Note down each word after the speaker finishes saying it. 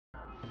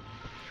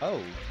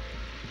Oh.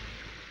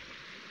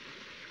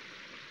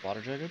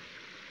 Water Dragon?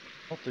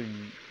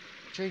 Nothing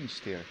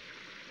changed here.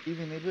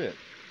 Even a bit.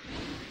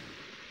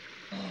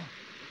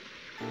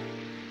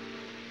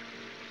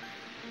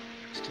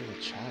 Still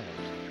a child.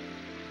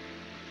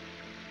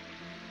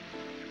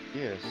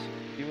 Yes,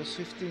 he was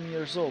 15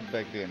 years old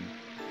back then.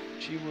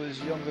 She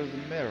was younger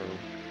than Meru.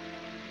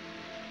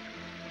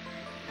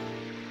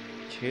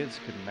 Kids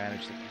could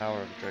manage the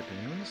power of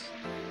dragoons?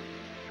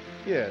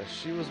 Yes,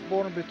 she was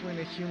born between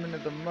a human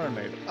and a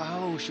mermaid.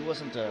 Oh, she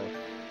wasn't a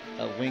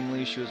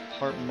wingly, she was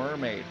part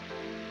mermaid.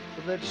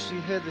 But that she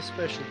had a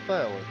special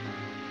power.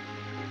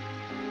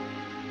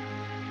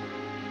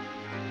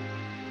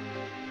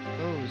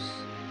 Rose,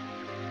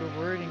 you were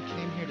worried and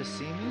came here to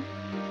see me?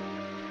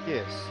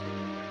 Yes.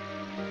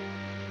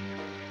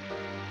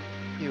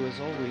 He was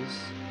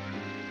always...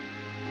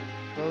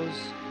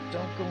 Rose,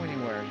 don't go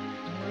anywhere.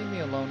 Don't leave me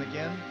alone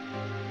again.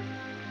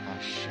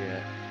 Oh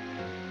shit.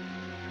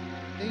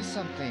 Say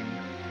something.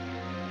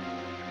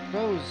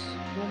 Rose,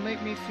 you'll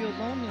make me feel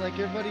lonely like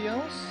everybody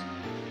else?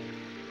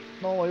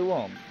 No, I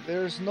won't.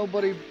 There's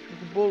nobody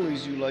who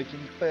bullies you like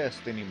in the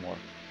past anymore.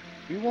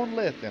 We won't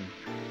let them.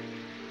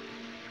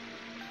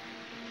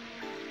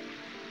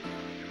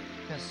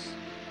 Yes,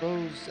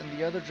 Rose and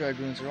the other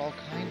dragoons are all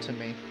kind to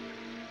me.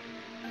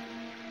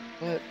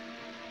 But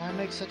why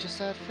make such a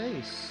sad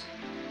face?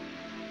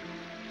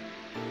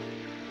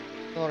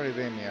 Sorry,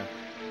 Demia,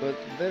 but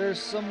there's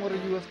somewhere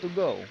you have to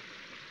go.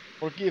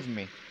 Forgive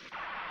me.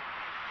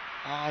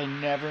 I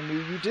never knew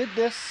you did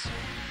this.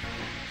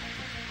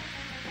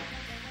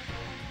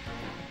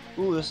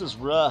 Ooh, this is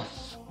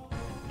rough.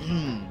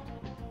 And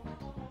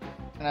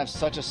I have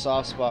such a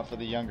soft spot for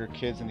the younger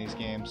kids in these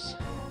games.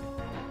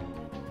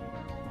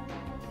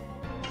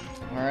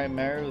 Alright,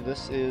 Meru,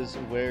 this is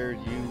where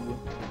you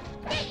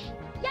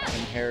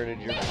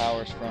inherited your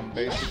powers from,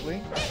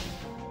 basically.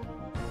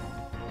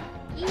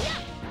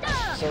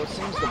 So it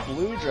seems the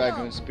blue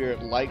dragoon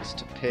spirit likes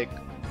to pick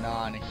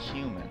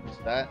non-humans.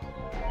 That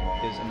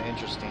is an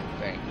interesting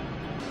thing.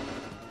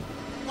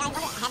 Yeah, I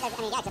wonder,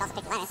 yeah, I could also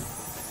pick Lennis.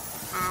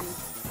 I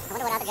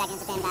wonder what other dragons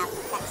have been about.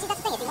 See,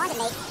 that's the thing, if you wanted to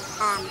make a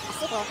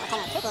sequel, or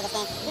kind of a prequel to this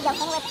game, you'd go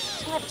anywhere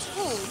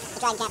between the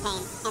Dragon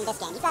campaign and this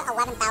game. You've got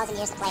 11,000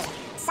 years to play with.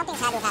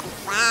 Something's had to have happened.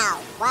 Wow,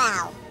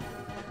 wow.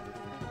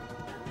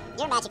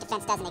 Your magic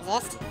defense doesn't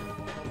exist.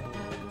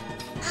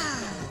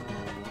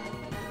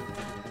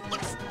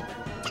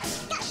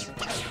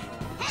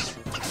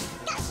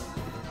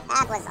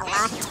 That was a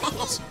lot of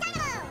damage.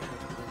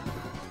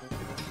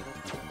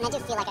 And I do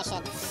feel like I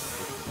should,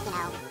 you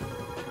know,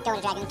 go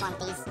into Dragoon form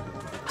with these.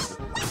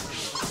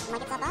 I'm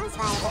like, it's a bonus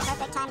fight. It's the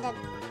perfect time to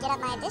get up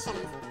my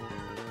additions.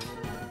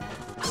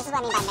 This is what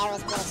I mean by Meru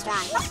is really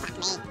strong. Oh, fuck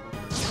me.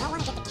 I don't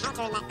want to get the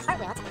counter in that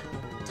cartwheel. It's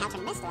a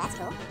counter mister, that's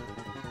cool.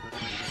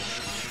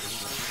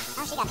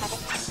 Oh, she got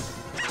perfect.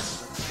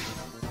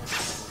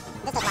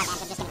 This does a lot of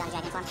damage. I'm just gonna go in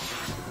Dragoon form.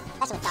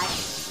 Especially with Dark.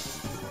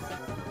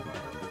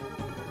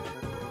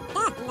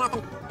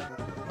 Nothing.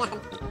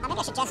 Nothing. I think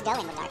I should just go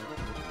in with Dark.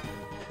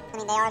 I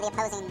mean, they are the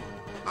opposing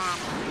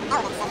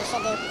elements, so we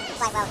should do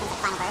quite well with things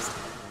like Final Burst.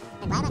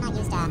 And why have I not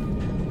used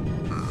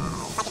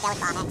Psychedelic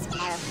Bomb X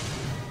Meru?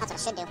 That's what I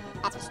should do.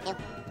 That's what I should do.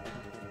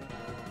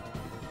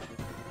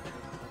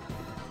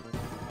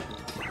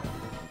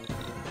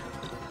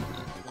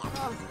 Yeah,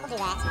 we'll do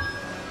that.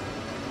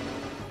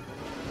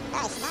 But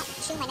I should not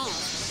chew my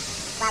nails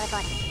while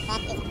recording. That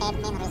is bad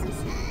mannerisms.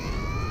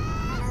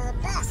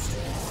 Dust.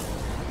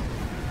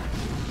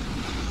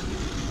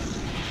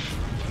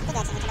 I think I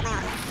changed it to my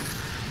audio.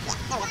 Yeah,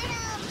 there we go.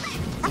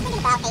 I'm thinking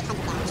about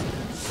 800 damage.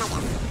 My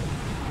guess.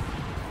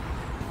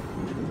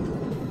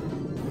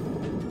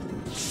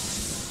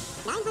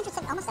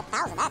 900, almost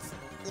 1,000. That's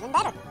even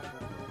better.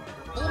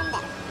 Even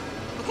better.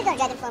 I could go in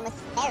Dragon form with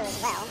Meru as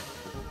well.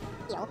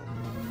 Heal.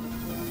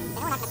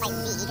 Then we're not gonna fight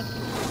Zeke.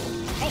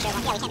 Pretty sure,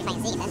 yeah, we can't fight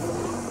Zeke then.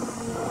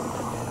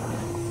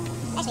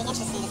 Actually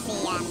interesting to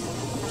see,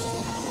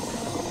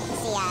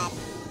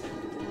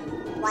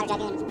 Water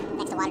Dragoon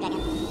next to Water Dragoon.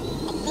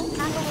 I think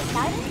Congo will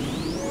start.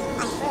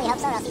 I really hope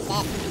so, or else he's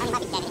dead. I mean, he might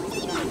be dead anyway.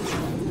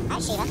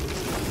 Alright, Shiva.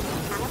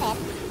 Congo dead.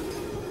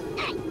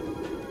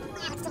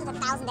 Wow, it still does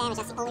 1,000 damage.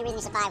 That's the only reason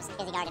he survives is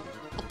he guarded.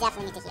 I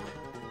definitely need to heal.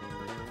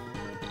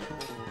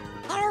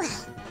 Meru,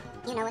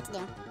 you know what to do.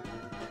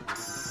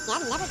 Yeah,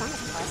 I've never done this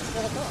before. This is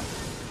really cool.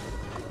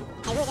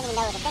 I really didn't even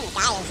know it was a thing. The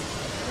guy is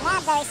not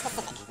very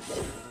specific.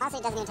 Honestly,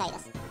 it doesn't even tell you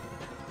this.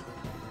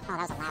 Oh,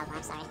 that was a loud one.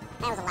 I'm sorry.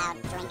 That was a loud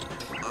drink.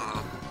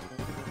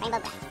 Rainbow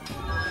Breath.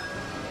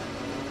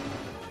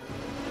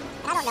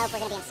 And I don't know if we're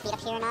going to be in speed up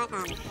here or not.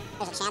 There's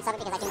a chance of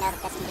it because I do know that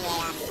this can be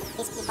a...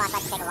 These boss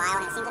fights take a while,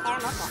 and it seems that there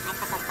are multiple. I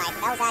pressed fight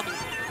Belzak and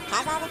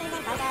Kazaz, I think his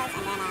name? Karzaz,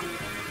 and then,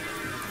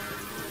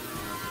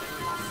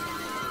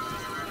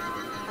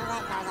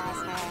 Belzak, Karzaz,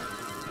 her...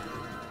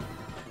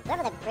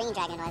 Whoever the green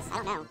dragon was.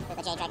 I don't know who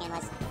the J dragon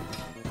was.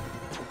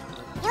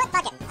 You know what?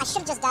 Fuck it. I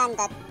should have just done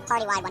the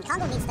party-wide one.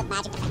 Congo needs the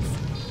magic defense.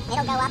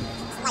 It'll go up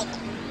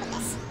slightly with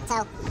this.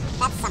 So,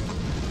 that's something.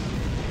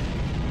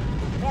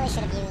 Really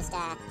should have used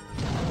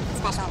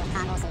special with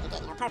Congo so we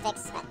could get,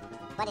 perfects,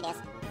 but what it is.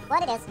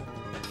 What it is.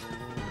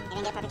 You're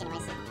gonna get perfect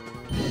anyways.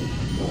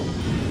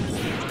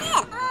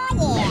 Good! Oh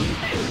yeah!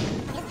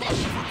 That's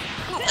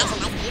actually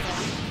a nice and easy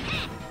one.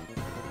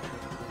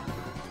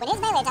 When his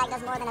melee attack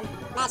does more than a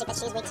magic that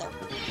she's weak to.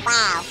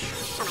 Wow.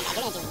 Oh my god,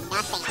 you're gonna do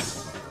nothing.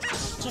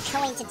 You're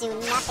going to do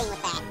nothing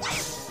with that. But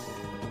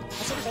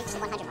she reached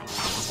the 100 mark.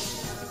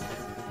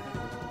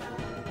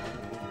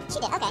 She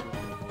did, okay.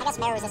 I guess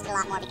Meru resisted a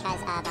lot more because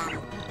of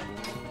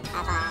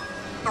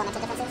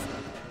elemental differences.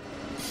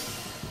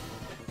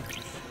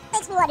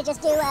 Makes me want to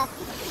just do,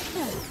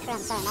 I'm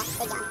sorry, Matt,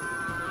 big yawn.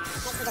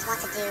 Makes me just want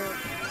to do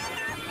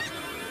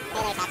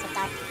melee attacks with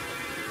Dark.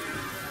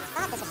 I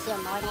thought this would heal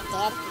more than it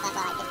did, but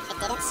it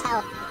didn't,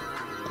 so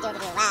we do what we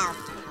do. Wow.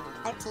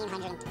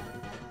 1,300.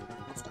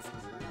 That's good stuff.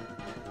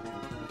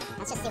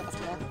 Let's just see what this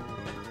can do.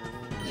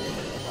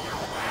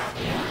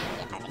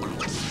 Yeah, perfect.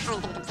 I don't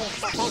even think we completed the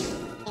full thing.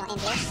 You know, in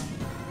here.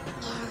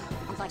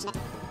 Yeah, unfortunate.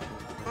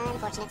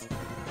 Unfortunate.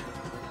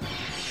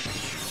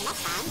 And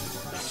that's fine.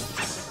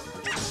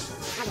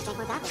 I'll just drink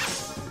more coffee.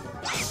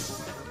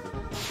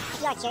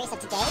 If you are curious of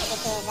today,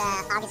 it is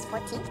August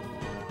 14th.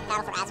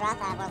 Battle for Azeroth,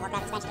 World of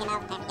Warcraft expansion came out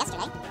apparently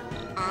yesterday.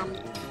 And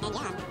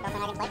yeah, I'm girlfriend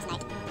and I can play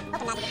tonight.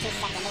 Hoping not to get too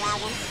sucked into WoW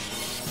again.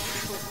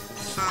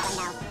 But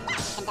no,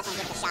 can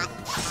definitely give it a shot.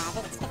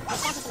 The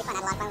expansion's gonna be fun. I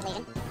had a lot of fun with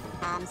Legion.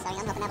 So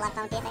yeah, I'm hoping to have a lot of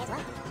fun with DFA as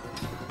well.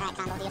 Alright,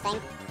 Condor, do your thing.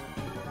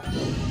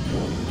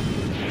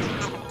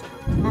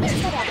 Well, we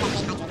should still do like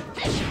 800.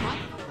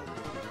 Right?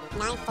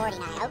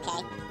 949, okay.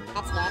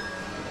 That's good.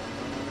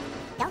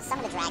 Don't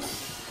summon the dragon.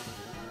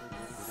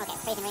 Okay,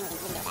 Praise and Ring, we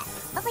can do that.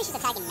 Hopefully she's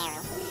attacking Meru.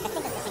 I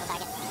think that's the single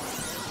target.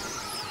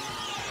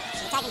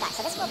 She's attacking Dark,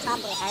 so this will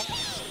probably hurt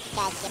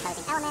because the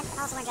opposing element.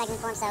 Also we're in Dragoon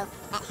form, so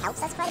that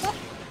helps us quite a bit.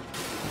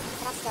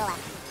 But that's still a lot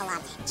of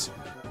damage.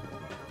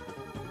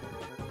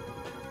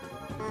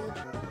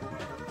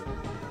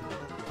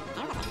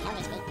 Meru has like no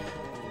HP.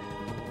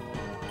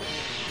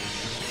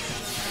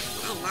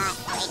 I'm not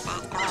great at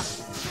that at all.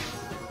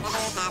 Never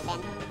have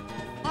been.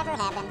 Never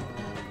have been.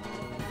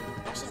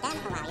 Oh, she's down.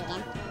 Oh wow, you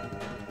again.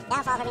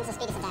 Downfall for being so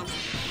speedy sometimes.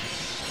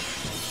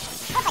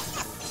 Perfect!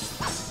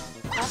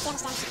 Most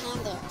damage she can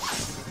do.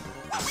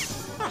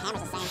 Her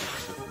hammer's the same.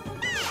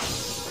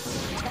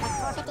 She did like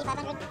 450,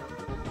 500?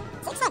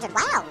 600,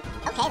 wow!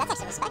 Okay, that's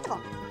actually respectable.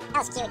 That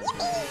was cute.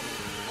 Yippee!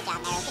 Good job,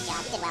 Meru, good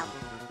job. You did well.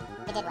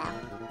 You did well.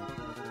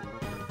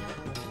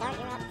 Dart,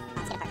 you're up. Oh,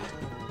 let's get it perfect.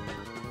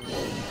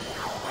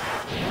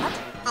 Oh,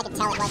 I could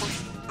tell it wasn't.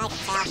 I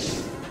could tell.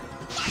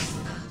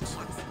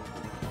 Shucks.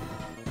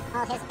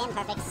 Oh, his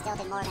imperfect still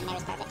did more than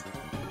Meru's perfect.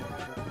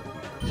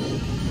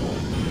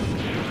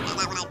 And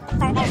that one, the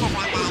very first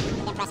round,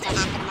 I impressed her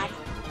after the mark.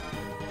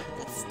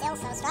 It's still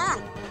so strong.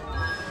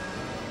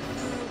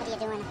 What are you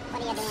doing?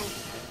 What are you doing?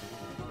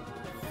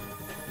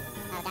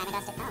 Oh, Diamond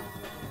Dust it. Oh.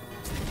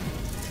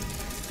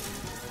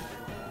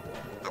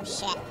 Oh,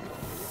 shit.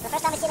 So the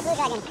first time we see the blue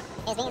dragon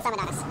is being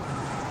summoned on us.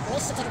 At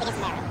least she did it against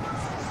Meru.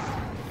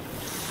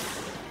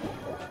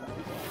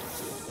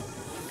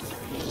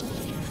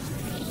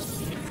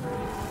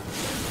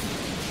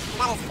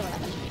 That is cool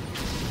looking.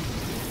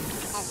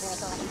 That is really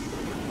cool looking.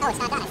 Oh, it's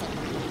not done, I see.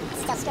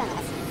 It's still screwing with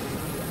us.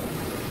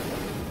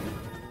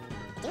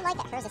 I do like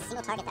that hers is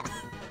single target, though.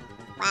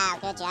 Wow,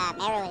 good job.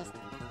 Meru is... If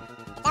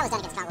that was done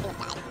against Congo, we would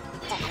have died.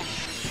 Don't matter.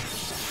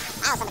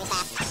 Wow, somebody's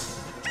fast.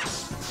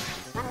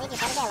 Want to leave your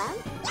protege alone?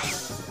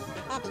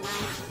 That'd be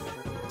nice.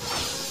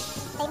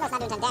 Even though it's not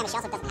doing 10 damage, she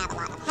also doesn't have a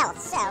lot of health,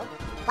 so...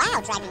 Wow,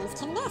 Dragoons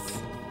can miss.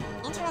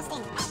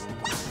 Interesting.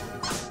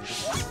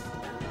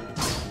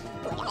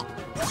 Ooh, I got it.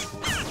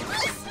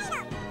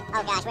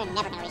 Oh gosh, we're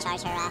never gonna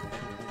recharge her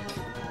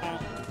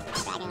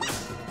Dragoon.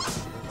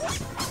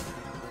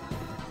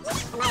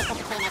 I might have put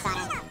the pretty mace on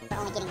her for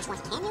only getting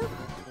 20. Can you?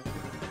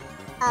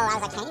 Oh, I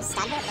was like, can you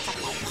stun her? It looks like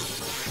no, you can't.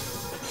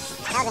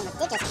 That would have been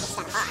ridiculous if you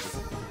stun off.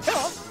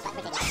 Cool, but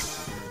ridiculous.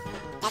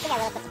 Yeah, I think I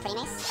will equip the pretty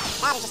mace.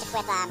 That is just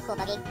equip Cool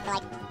Boogie for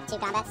like 2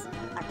 combats.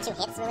 Or 2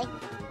 hits, really.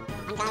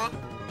 1 combat.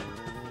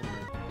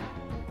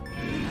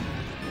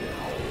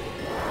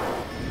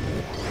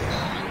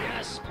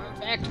 Yes,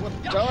 perfect with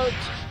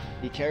Dart.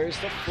 He carries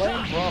the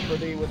flame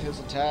property with his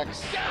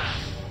attacks.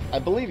 I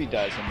believe he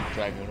does in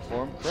Dragoon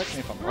form. Correct me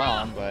if I'm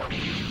wrong, but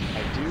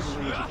I do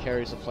believe he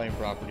carries the flame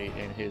property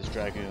in his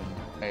Dragoon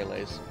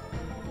melees.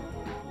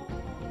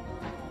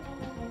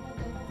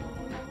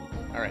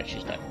 Alright,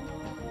 she's done.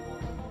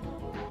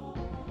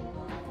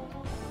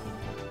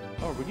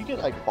 Oh, would you get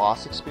like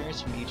boss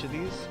experience from each of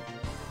these?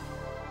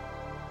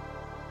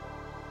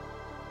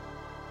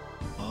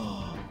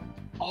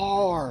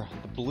 R!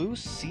 The blue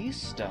sea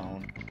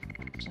stone.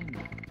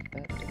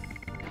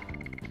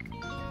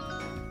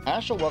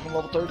 Ashel, welcome to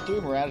level 32,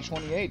 and we're at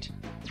 28.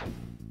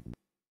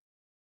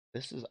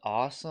 This is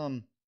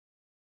awesome.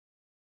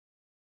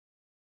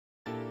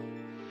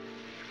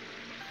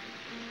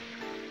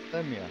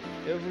 Lemia,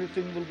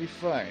 everything will be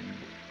fine.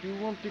 You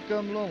won't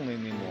become lonely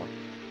anymore.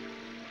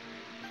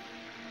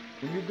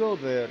 When you go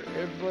there,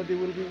 everybody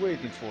will be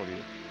waiting for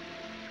you.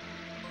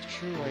 It's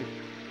true, I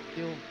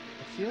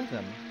feel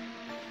them.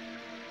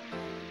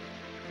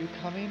 You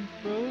coming,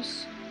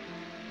 Rose?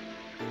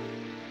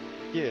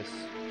 Yes,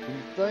 when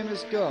the time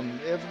has come,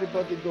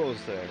 everybody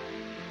goes there.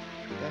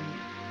 Then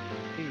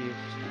leaves.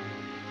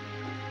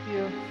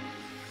 Here.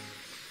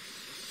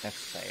 That's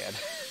sad.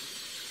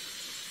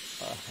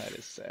 Oh, that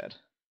is sad.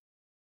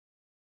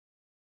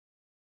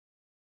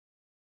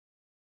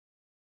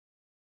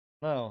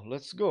 Now,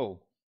 let's go.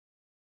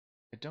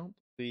 I don't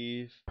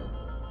believe...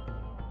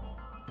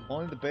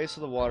 Only the base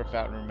of the water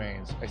fountain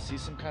remains. I see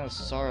some kind of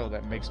sorrow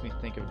that makes me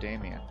think of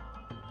Damien.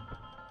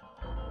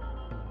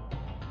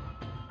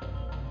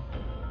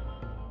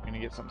 I'm gonna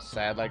get something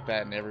sad like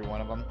that in every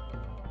one of them.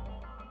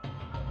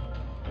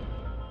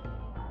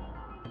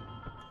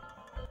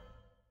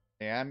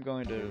 Yeah, I'm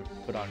going to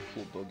put on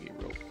Cool Boogie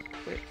real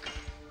quick.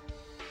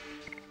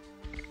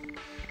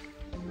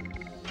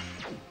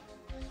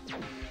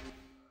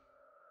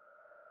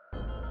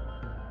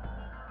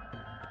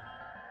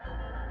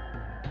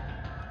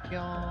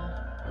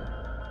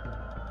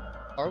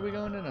 Are we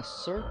going in a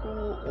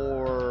circle,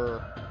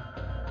 or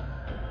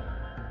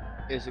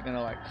is it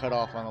gonna like cut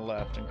off on the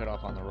left and cut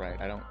off on the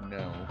right? I don't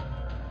know.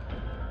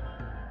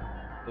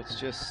 Let's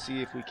just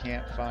see if we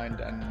can't find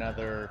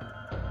another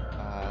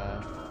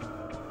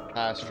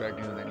past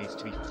Dragoon that needs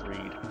to be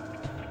freed.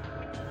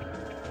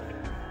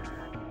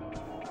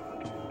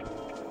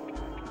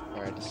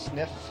 Alright, to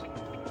sniff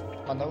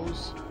on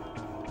those.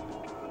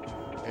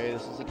 Okay,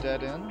 this is a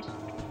dead end.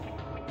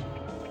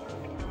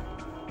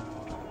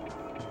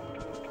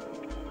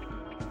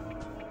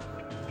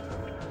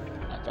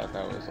 I thought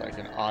that was like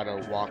an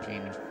auto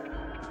walking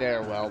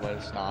stairwell, but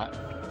it's not.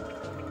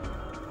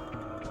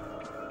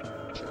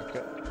 Check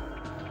it.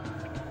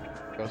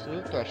 Go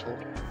through the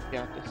threshold.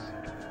 Got this.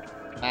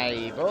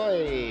 Hey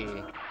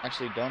boy!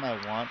 Actually, don't I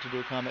want to do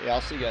a combat? Yeah,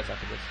 I'll see you guys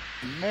after this.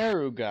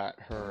 Meru got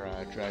her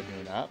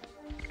Dragoon up,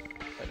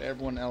 but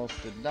everyone else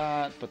did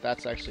not. But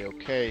that's actually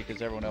okay,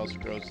 because everyone else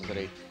grows at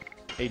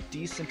a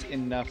decent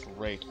enough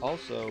rate.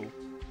 Also,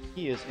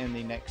 he is in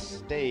the next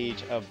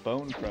stage of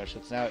Bone Crush.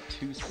 It's now at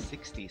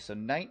 260, so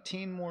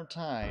 19 more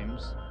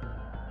times,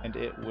 and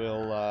it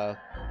will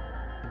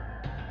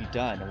be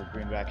done, and we'll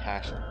bring back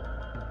Hashem.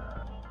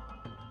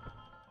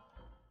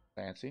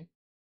 Fancy.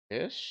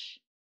 Ish?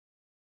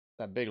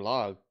 That big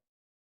log.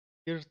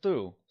 Here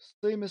too.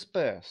 Same as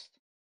best.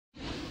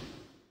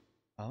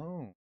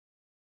 Oh.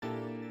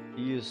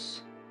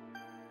 Yes.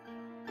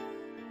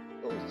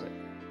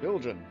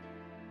 Children.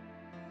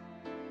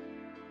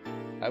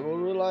 I will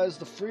realize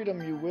the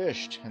freedom you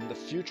wished and the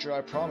future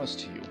I promised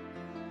to you.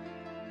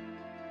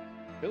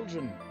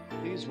 Children,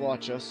 please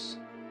watch us.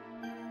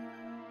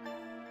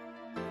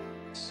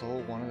 So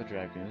one of the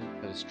Dragoons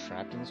that is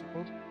trapped in this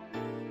world?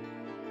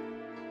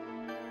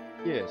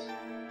 Yes.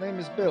 Name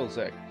is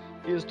Belzec.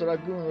 He is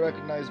Dragoon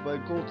recognized by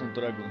Golden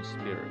Dragoon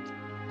Spirit.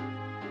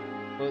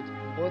 But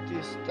what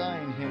is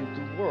tying him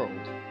to the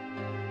world?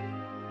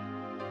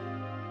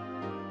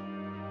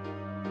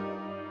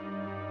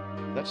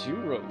 That's you,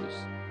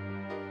 Rose.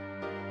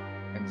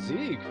 And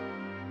Zieg.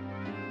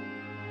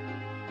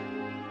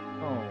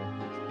 Oh,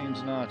 it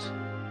seems not.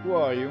 Who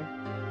are you?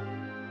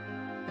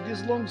 It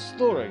is a long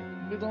story.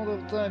 We don't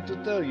have time to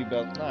tell you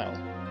about now.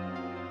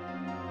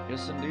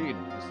 Yes, indeed.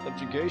 The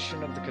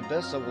subjugation of the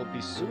Cadessa will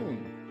be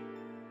soon.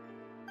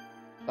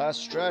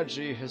 Last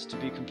strategy has to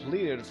be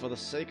completed for the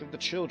sake of the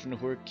children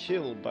who were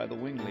killed by the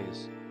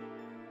Winglies.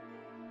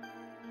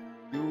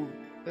 You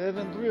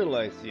haven't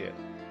realized yet.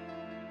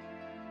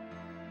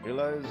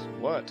 Realize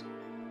what?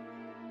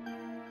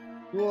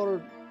 You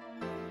are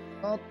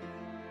not...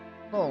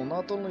 No,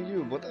 not only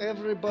you, but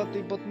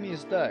everybody but me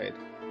has died.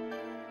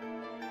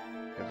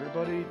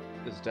 Everybody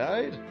has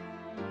died?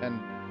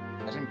 And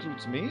that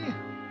includes me?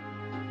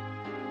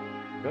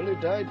 Really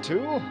died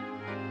too?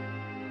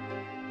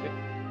 It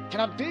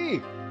cannot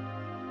be!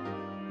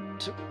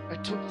 I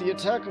took the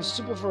attack of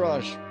Super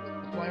Farage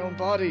with my own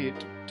body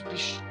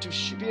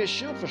to be a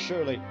shield for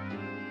Shirley.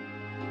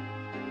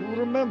 You will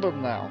remember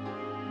now.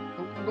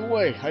 No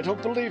way, I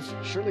don't believe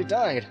Shirley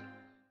died.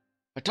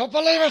 I don't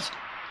believe it!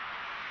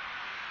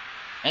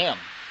 Damn,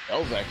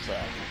 Belzec's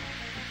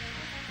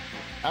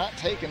not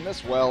taking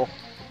this well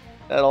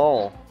at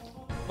all.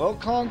 Well,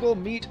 Congo,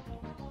 meet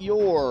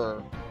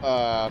your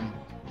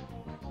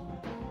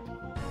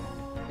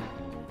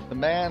the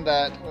man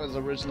that was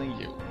originally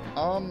you.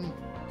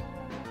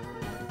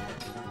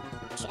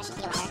 Should I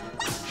heal her?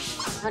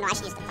 Oh no, I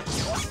should use the thing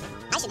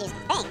with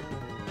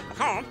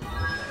her. Oh,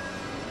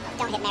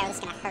 don't hit Meru, this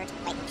is gonna hurt.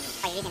 Wait,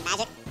 are you using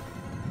magic?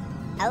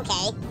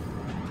 Okay.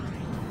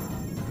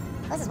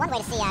 Well, this is one way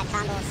to see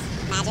Congo's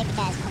magic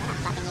because we're not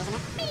fucking using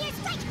it. Meteor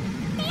strike!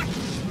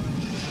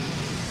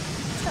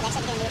 It's cool, they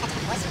actually did a new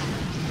voice unit.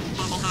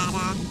 And they had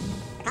the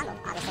Congo,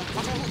 obviously.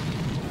 That's really neat.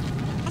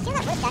 I feel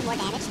that would have done more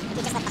damage if you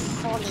just let the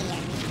whole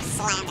meteor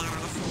slam down on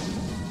us.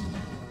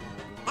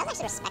 That was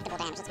actually respectable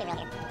damage, let's be real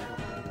here.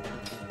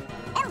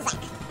 Belzec!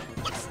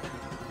 Yes!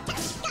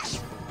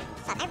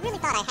 Fuck, I really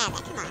thought I had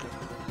that, come on.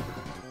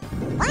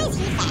 Why is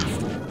he fast?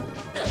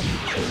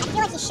 I feel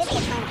like he should be a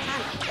clone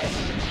Congo.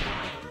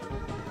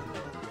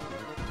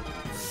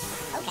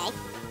 Okay.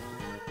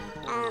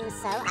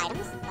 So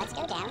items, let's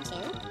go down to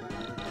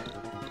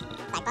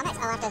attack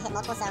bomb. I'll have to hit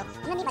multiple, so I'm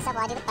gonna mute myself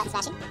while I do the button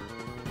smashing.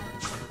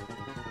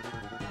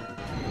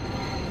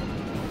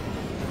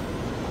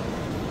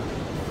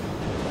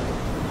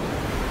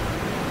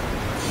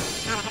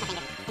 Ah, that hurt my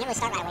finger. Didn't really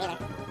start right away either.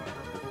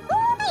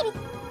 Ooh, maybe.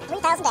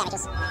 3,000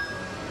 damages.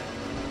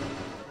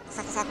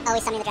 Fuck this up. Oh,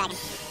 he's summoning the dragon.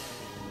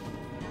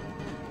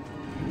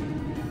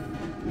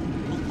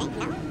 I think,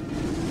 no?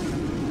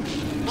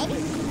 Maybe?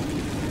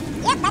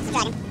 Yep, that's the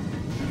dragon.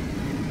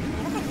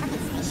 They look like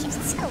fucking spaceships.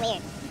 It's so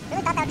weird.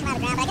 Really thought that would come out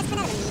of the ground, but I guess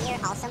coming out of a meteor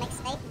also makes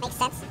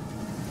sense.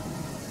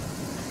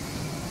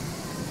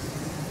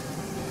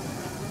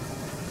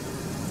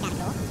 It's kinda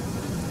cool.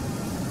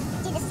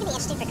 Dude, this is gonna be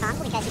interesting for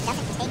Conquer because he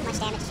doesn't take much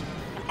damage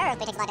from Earth,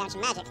 but he takes a lot of damage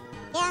from magic.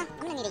 Yeah, I'm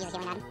gonna need to use a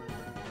healing item.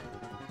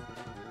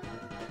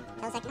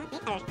 That was like, not me,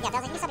 or, yeah, that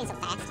was like, me stopping so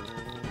fast.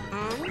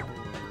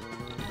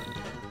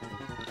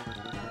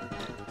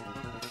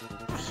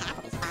 Half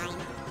will be fine.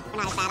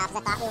 We're not as bad off as I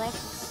thought we were.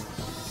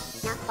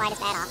 Not quite as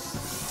bad off.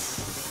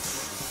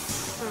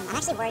 I'm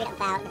actually worried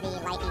about the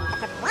lightning.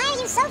 Why are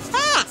you so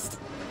fast?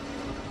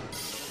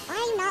 Why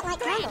are you not like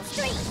Crumble? I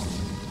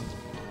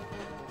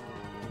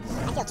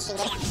feel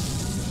cheated.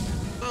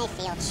 I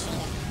feel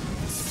cheated.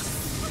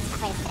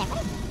 Oh, wait,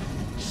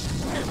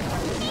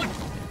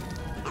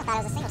 I thought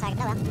it was a single target.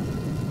 Oh well.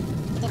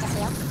 You did just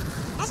heal.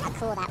 Imagine how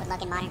cool that would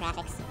look in modern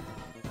graphics.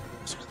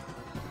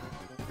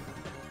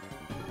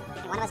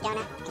 Okay, one of us going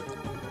now.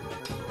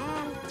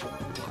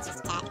 Let's just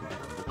attack.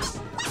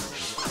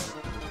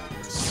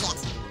 Shit.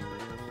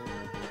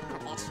 What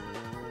a bitch.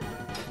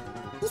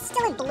 He's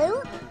still in blue?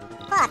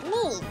 Fuck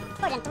me.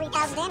 More than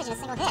 3,000 damage in a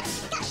single hit.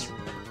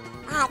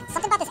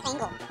 Something about this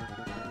angle.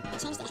 I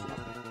changed the angle.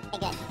 Okay,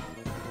 good.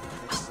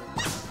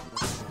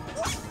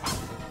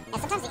 Yeah,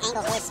 sometimes the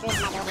angle really screws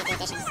my ability to do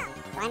additions.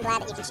 So I'm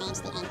glad that you can change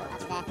the angle of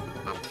the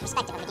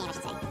perspective of the game, I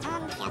should say. Yeah,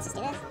 let's just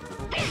do this.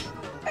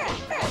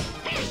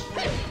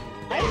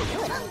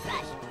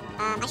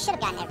 I should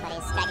have gotten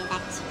everybody's Dragoon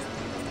back. Jeez,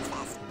 this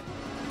fast.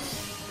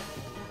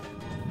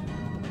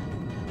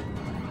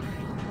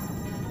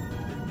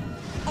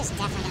 There's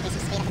definitely gonna be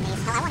some speed up in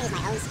these. Hell, I want to use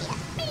my own speed up.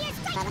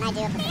 But when I do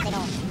it, with a big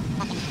old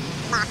fucking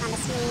lock on the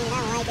screen, and I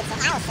don't like it, so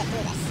I will sit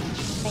through this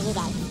for you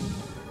guys.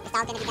 It's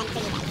all gonna be done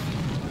for you guys.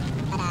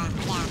 But,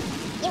 yeah.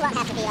 You won't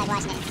have to be, like,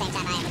 watching it at the same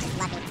time I am, which is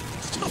lucky.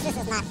 Because this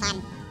is not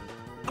fun.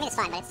 I mean, it's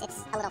fun, but it's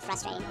a little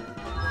frustrating.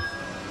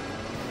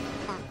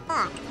 Oh,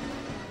 fuck.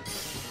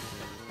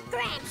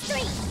 Grand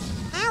Street!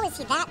 How is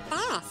he that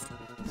fast?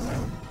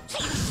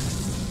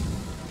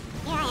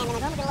 Here I am in the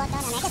room with a lot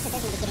done, and I guess it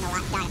is going to be getting a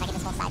lot done if I get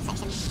this whole side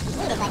section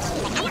completed, but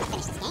geez, like, I want to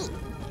finish this game. To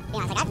be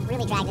honest, like, I've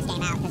really dragged this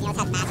game out, because, you know, it's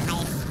had massive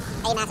hiatus.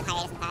 A massive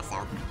hiatus in the past, so.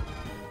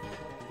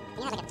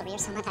 You had like a 3 or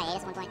so month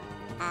hiatus at one point.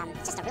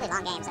 It's just a really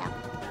long game, so.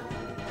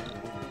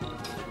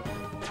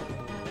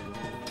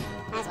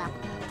 Might as well.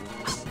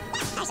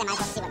 Actually, I might as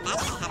well see what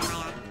magic I have in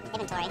my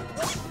inventory.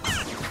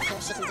 See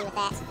what she can do with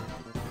that.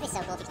 It'd be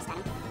so cool if you could stun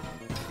him.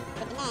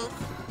 Would be nice.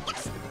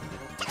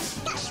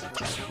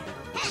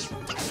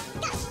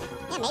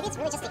 Yeah, maybe it's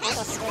really just the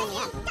angle screwing me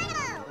up.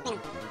 Being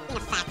a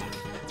factor.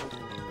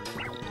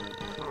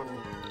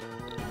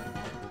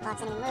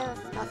 Blocks enemy move.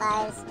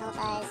 Nullifies.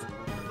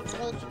 That's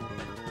weak.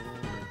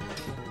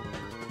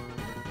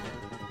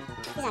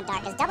 These aren't dark,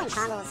 because doubling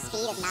Kongol's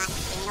speed is not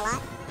doing a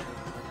lot.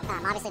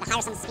 Obviously, the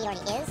higher someone's speed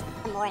already is,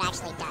 the more it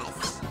actually does.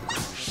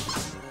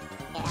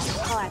 Here,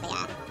 or the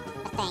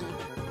thing.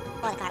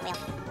 Or the cartwheel.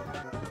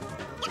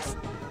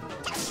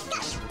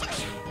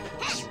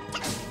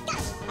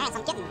 Alright, so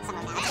I'm getting some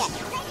of them now. That's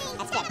good.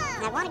 That's good.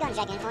 And I want to go in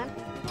Dragoon form,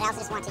 but I also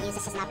just want to use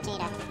this as an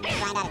opportunity to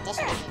grind out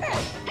additions. I'm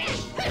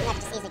gonna have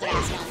to just easily do it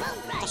off screen.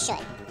 I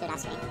should do it off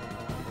screen.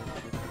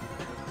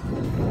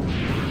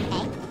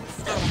 Okay.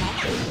 It's kind of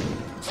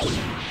okay.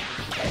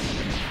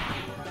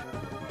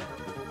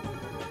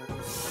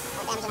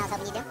 More damage than I was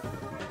hoping you'd do.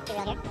 Be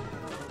real here.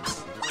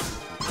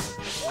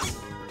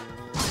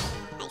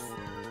 Nice.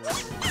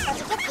 So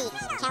to get the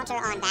counter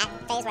on that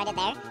phase where I did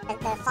there,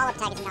 the follow-up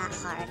tag is not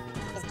hard.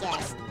 It's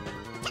good.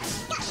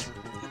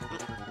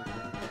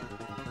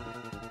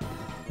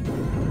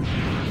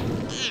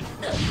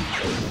 I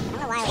don't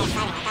know why I was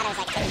fighting. I thought I was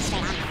like hitting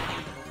straight on him.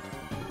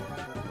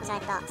 That's what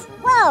I thought.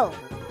 Whoa!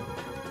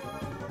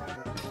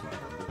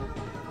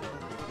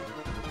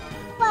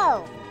 Whoa!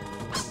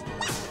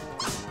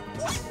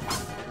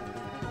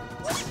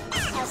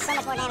 That was so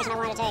much more damage than I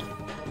wanted to take.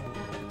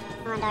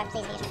 Come on, Dark,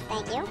 please be your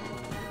Thank you.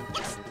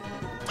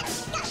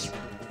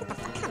 What the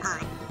fuck? Come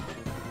on.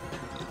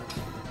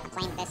 I'm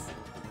playing with this.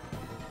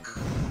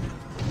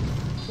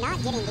 Not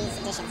getting these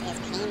additions is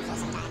painful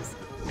sometimes.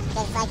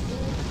 Because it's like,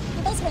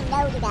 you basically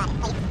know you got it.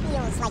 Like, it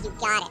feels like you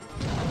got it.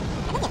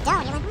 And then you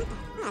don't, you're like, what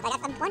the fuck?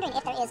 Like, I'm wondering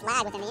if there is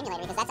lag within the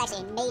emulator, because that's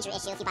actually a major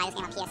issue if you buy this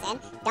game on PSN.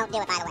 Don't do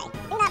it, by the way.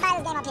 Do not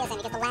buy this game on PSN,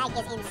 because the lag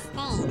is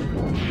insane.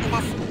 And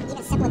thus,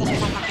 even simple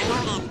additions like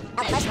Volcano and,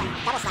 oh, the first one,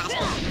 Double Slash,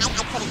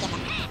 I couldn't get them.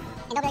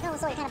 And they'll be like, oh,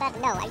 sorry, you're kind of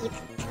bad. No, you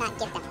could not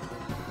get them.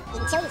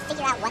 Until you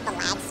figure out what the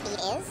lag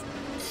speed is,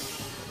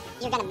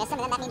 you're gonna miss them,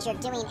 and then that means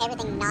you're doing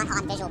everything not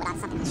on visual, but on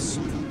something. Shit.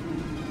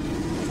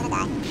 Who's gonna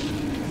die?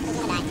 Who's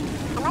gonna die?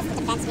 I'm Unless the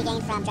defense we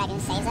gain from Dragoon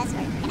saves us,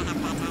 we're gonna have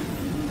a bad time.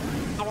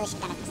 I really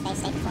should have done a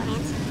space state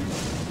beforehand.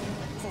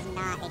 This is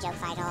not a joke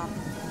fight at all.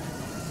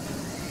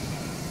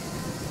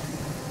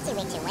 Let's see,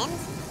 Ring 2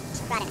 wins.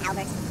 Just brought in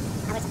Albert.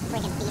 Albert's a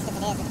freaking beast if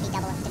it is,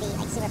 to be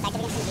like super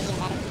effective against him, would be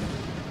even better.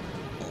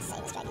 Please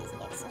save this Dragoon.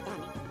 It's so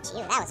done.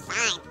 Phew, that was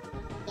fine.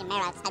 The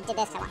Mera, I did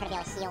this, I want her to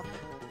be able to heal.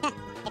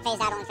 It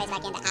phased out, only phased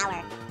back into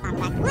our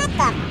armor back. What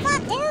the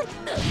fuck, dude?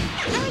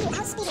 How are you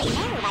outspeeding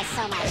Meru by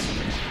so much?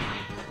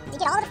 You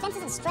get all the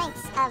defenses and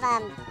strengths of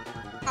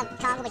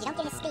Kong, but you don't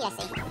get his speed, I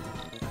see.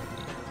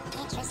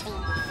 Interesting.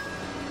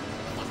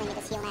 Definitely need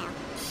this heal now.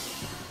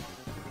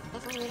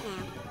 Definitely need it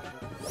now.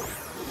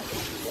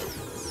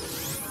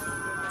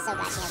 So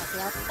glad she has a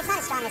heal. It's not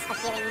as strong as a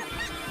healing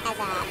as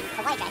the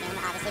White Dragoon,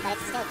 obviously, but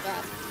it's still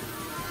good.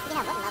 You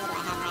know, what level do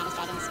I have Miranda's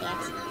Dragoon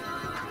Spirits?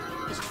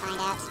 We should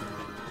find out.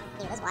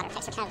 Ew, those water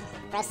effects are kind of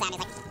gross sounding,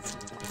 like...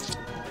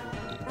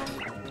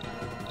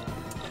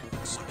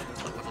 Shut up,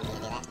 I have nothing for you to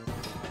do that.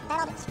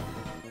 That'll do.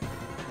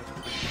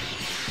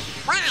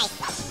 Why?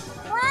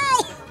 Why?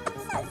 I'm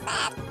so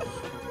sad.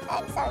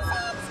 I'm so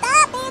sad.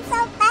 Stop being so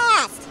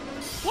fast!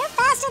 You're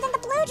faster than the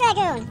Blue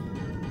Dragoon!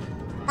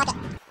 Fuck it.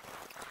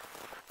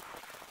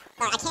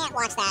 Alright, I can't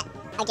watch that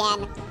again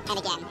and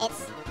again.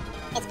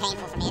 It's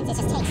painful for me. It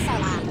just takes so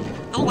long.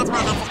 I think that's why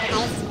I have such good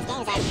nights with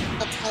games, that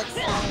it takes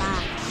so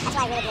long. That's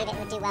why I really believe it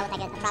would do well with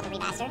like a proper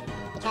remaster,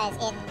 because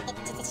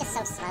it's just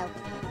so slow.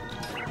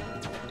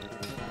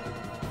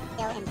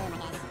 Still in bloom, I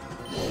guess.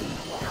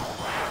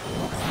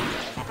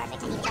 Perfect,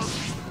 I needed that.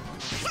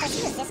 So she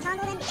was this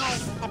Congo then,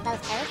 because they're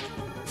both Earth?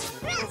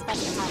 I'm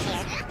supposed to tell us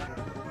here.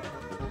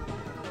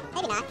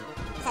 Maybe not.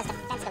 This has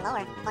defense galore.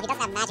 Well, he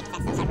doesn't have magic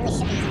defense though, so I really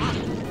should be using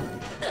magic.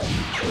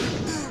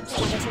 Please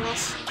don't do too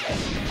much.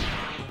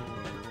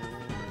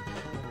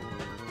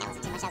 That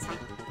wasn't too much, that was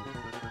fine.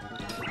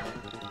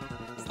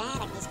 Is that?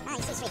 I can use... Oh,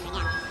 you see Sweet Ring,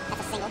 yeah. That's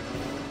a single.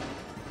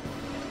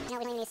 You know,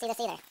 we don't even need to see this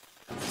either.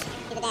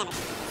 See the damage.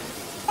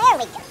 There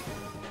we go!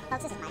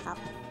 Folks, this is my fault.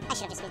 I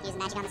should have just been using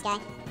magic on this guy.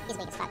 He's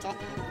weak as fuck to it.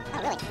 Oh,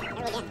 really?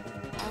 Never again.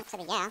 Oh, so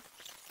yeah.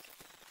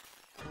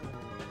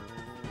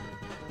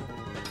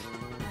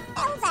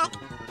 Elzac!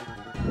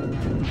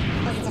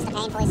 This is just a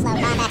painfully slow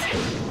combat.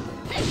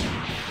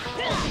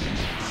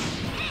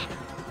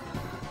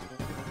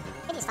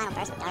 Could use Final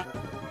Burst with Dart.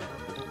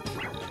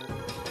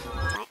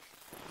 Smart.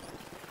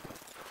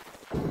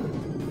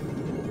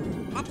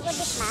 That would be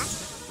smart.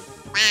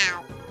 Wow.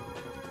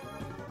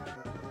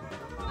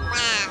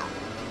 Wow.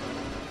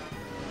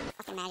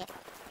 Fucking magic.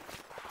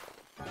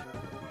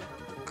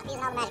 I'm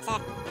using all the magic, sir.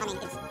 I mean,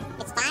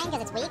 it's fine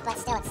because it's weak, but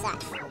still it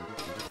sucks.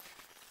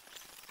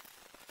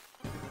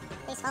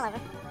 Please, fall over.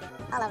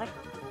 Fall over.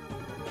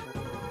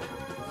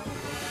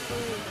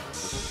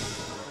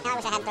 Now I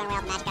wish I hadn't thrown away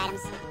all the magic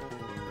items.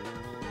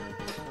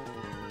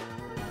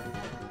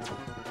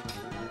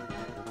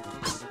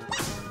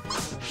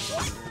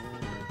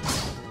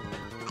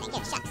 I didn't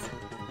get shucks.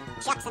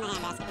 Shucks in the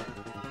handbasket.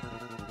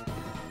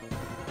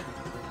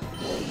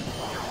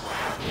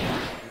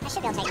 I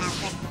should be able to take him out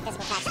with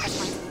physical attacks at this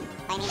point.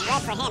 But I mean,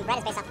 red for him, red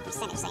is based off of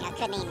percentage, so you know, it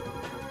could mean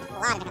a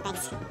lot of different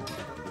things.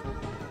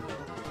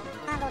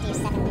 I'll do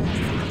 7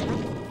 versus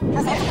 751.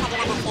 Also, something I do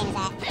like about this game is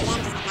that the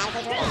damage is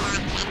mathematically driven,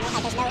 not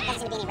randomly. Like, doesn't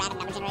seem to be any random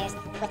number generators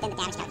within the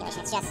damage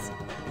calculation. It's just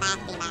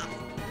math be math.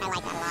 I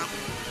like that a lot.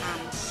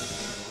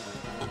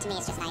 To me,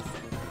 it's just nice.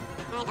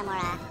 Alright, no more,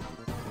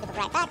 super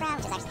bright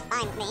background, which is actually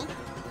fine with me.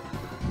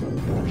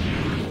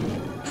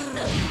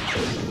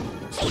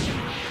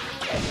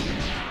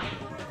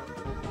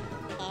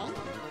 Okay.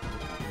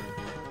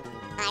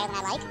 Higher than I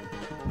like.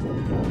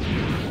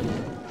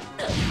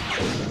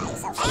 Why are you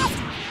so fast?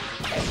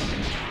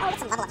 Oh, get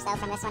some level ups though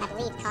from this one. I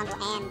believe Congo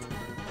and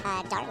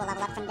Dart will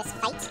level up from this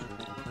fight.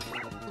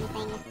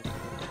 Anything?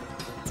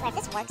 So if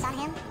this works on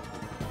him,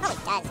 oh, it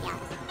does, to be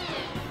honest.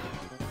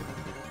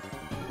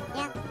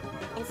 Yeah,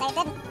 didn't say it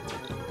didn't.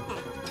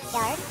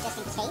 Guard, just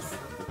in case.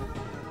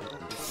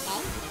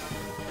 Okay.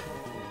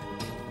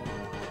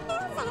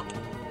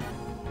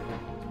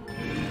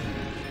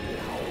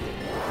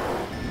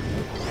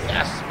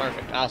 Yes,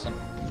 perfect, awesome.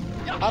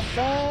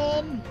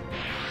 Awesome!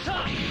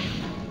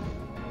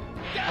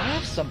 I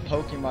have some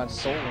Pokemon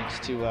Soul Links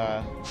to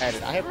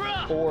edit. I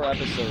have 4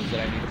 episodes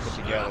that I need to put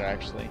together,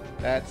 actually.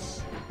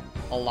 That's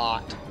a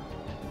lot.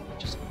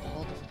 Just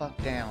fall the fuck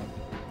down.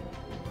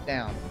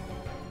 Down.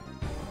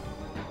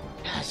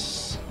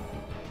 Yes!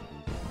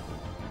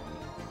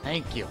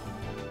 Thank you.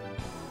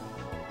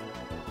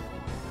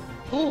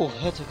 Oh,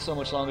 that took so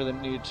much longer than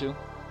it needed to.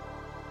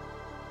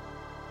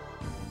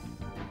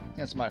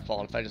 That's my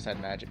fault if I just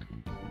had magic.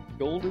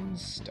 Golden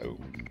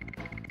Stone.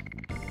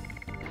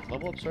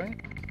 Level ups, right?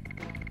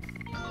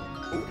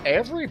 Ooh,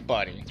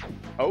 everybody!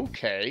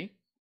 Okay.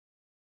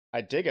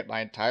 I dig it.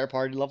 My entire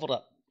party leveled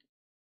up.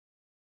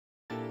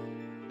 I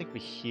think we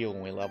heal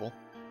when we level.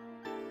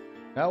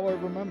 Now I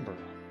remember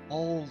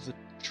all the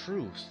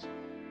truth.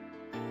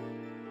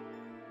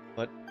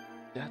 But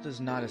death is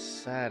not as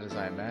sad as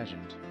I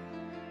imagined.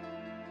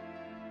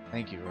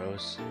 Thank you,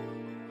 Rose.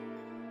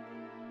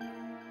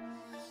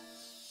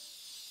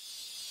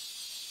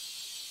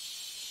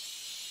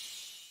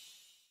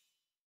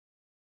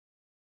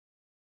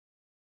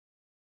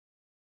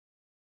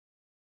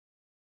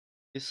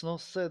 It's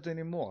not said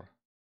anymore.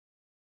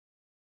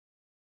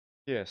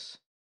 Yes.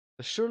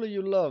 The surely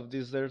you loved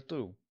is there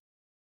too.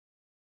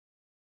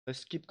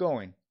 Let's keep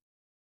going.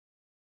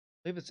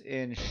 I believe it's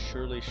in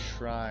Shirley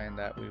Shrine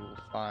that we will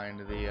find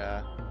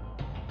the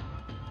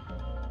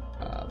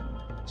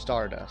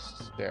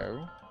Stardust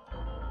there.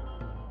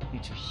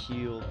 Need to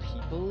heal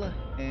people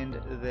and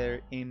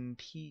their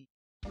MP.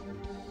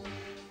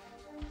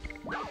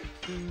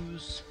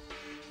 Use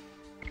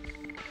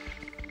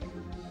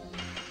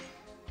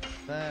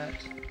that.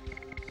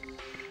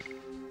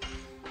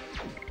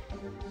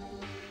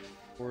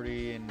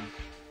 40 and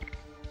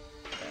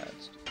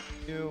that's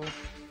 2.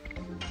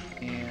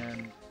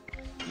 And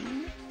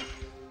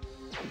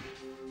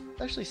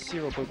actually see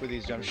real quick with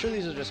these jumps. I'm sure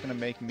these are just going to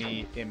make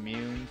me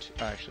immune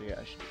to... Actually,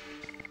 yeah,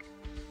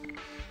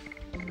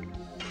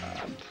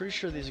 I'm pretty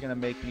sure these are going to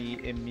make me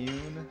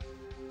immune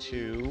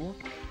to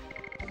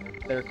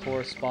their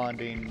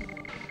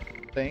corresponding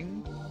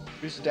thing.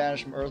 Reduce the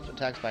damage from earth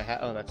attacks by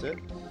oh, that's it?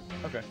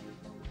 Okay.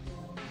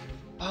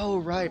 Oh,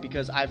 right,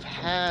 because I've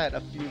had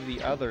a few of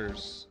the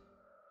others.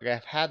 Like,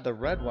 I've had the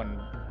red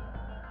one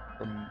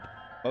from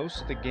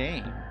most of the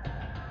game.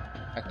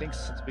 I think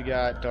since we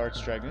got Dart's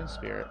Dragoon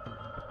Spirit.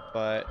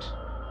 But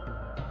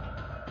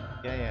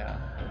yeah.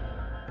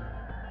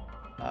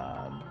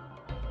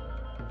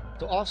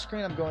 So off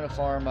screen, I'm going to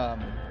farm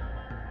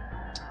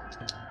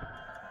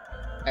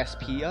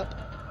SP up,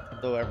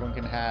 so everyone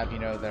can have, you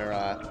know, their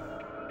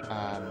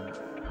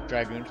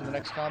Dragoon for the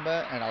next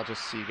combat, and I'll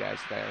just see you guys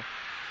there.